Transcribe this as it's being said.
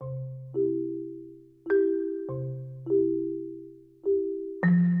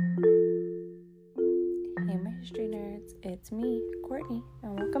it's me, Courtney,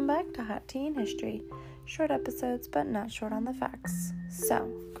 and welcome back to Hot Tea and History. Short episodes, but not short on the facts. So,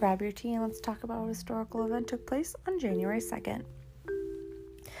 grab your tea and let's talk about what historical event took place on January 2nd.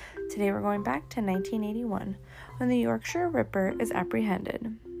 Today we're going back to 1981, when the Yorkshire Ripper is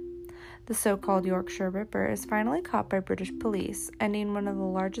apprehended. The so-called Yorkshire Ripper is finally caught by British police, ending one of the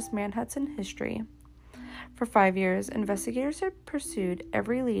largest manhunts in history. For 5 years, investigators had pursued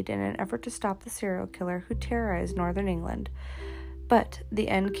every lead in an effort to stop the serial killer who terrorized northern England, but the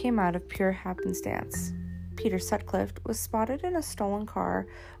end came out of pure happenstance. Peter Sutcliffe was spotted in a stolen car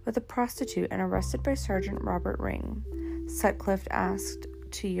with a prostitute and arrested by Sergeant Robert Ring. Sutcliffe asked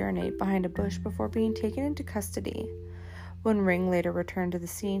to urinate behind a bush before being taken into custody. When Ring later returned to the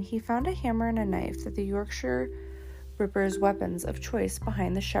scene, he found a hammer and a knife that the Yorkshire Ripper's weapons of choice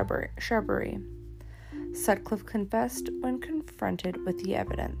behind the shrubbery. Sutcliffe confessed when confronted with the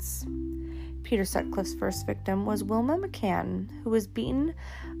evidence. Peter Sutcliffe's first victim was Wilma McCann, who was beaten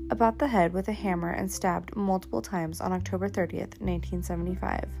about the head with a hammer and stabbed multiple times on October 30th,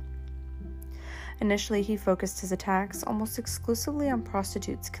 1975. Initially, he focused his attacks almost exclusively on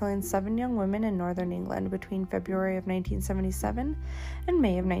prostitutes, killing 7 young women in northern England between February of 1977 and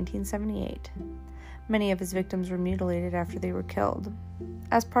May of 1978. Many of his victims were mutilated after they were killed.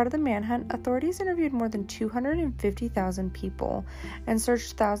 As part of the manhunt, authorities interviewed more than 250,000 people and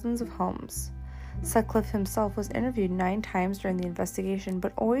searched thousands of homes. Sutcliffe himself was interviewed 9 times during the investigation,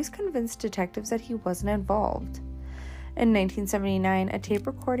 but always convinced detectives that he wasn't involved. In 1979, a tape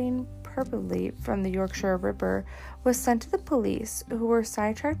recording purportedly from the Yorkshire Ripper was sent to the police, who were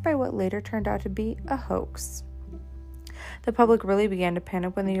sidetracked by what later turned out to be a hoax. The public really began to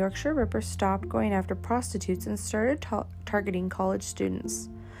panic when the Yorkshire Ripper stopped going after prostitutes and started targeting college students.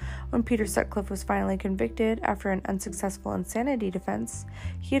 When Peter Sutcliffe was finally convicted after an unsuccessful insanity defense,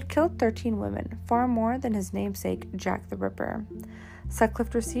 he had killed 13 women, far more than his namesake Jack the Ripper.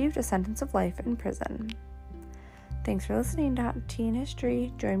 Sutcliffe received a sentence of life in prison. Thanks for listening to Hot Tea and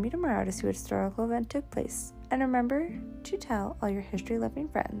History. Join me tomorrow to see what historical event took place. And remember to tell all your history-loving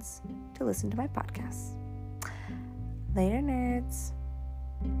friends to listen to my podcast. Later, nerds.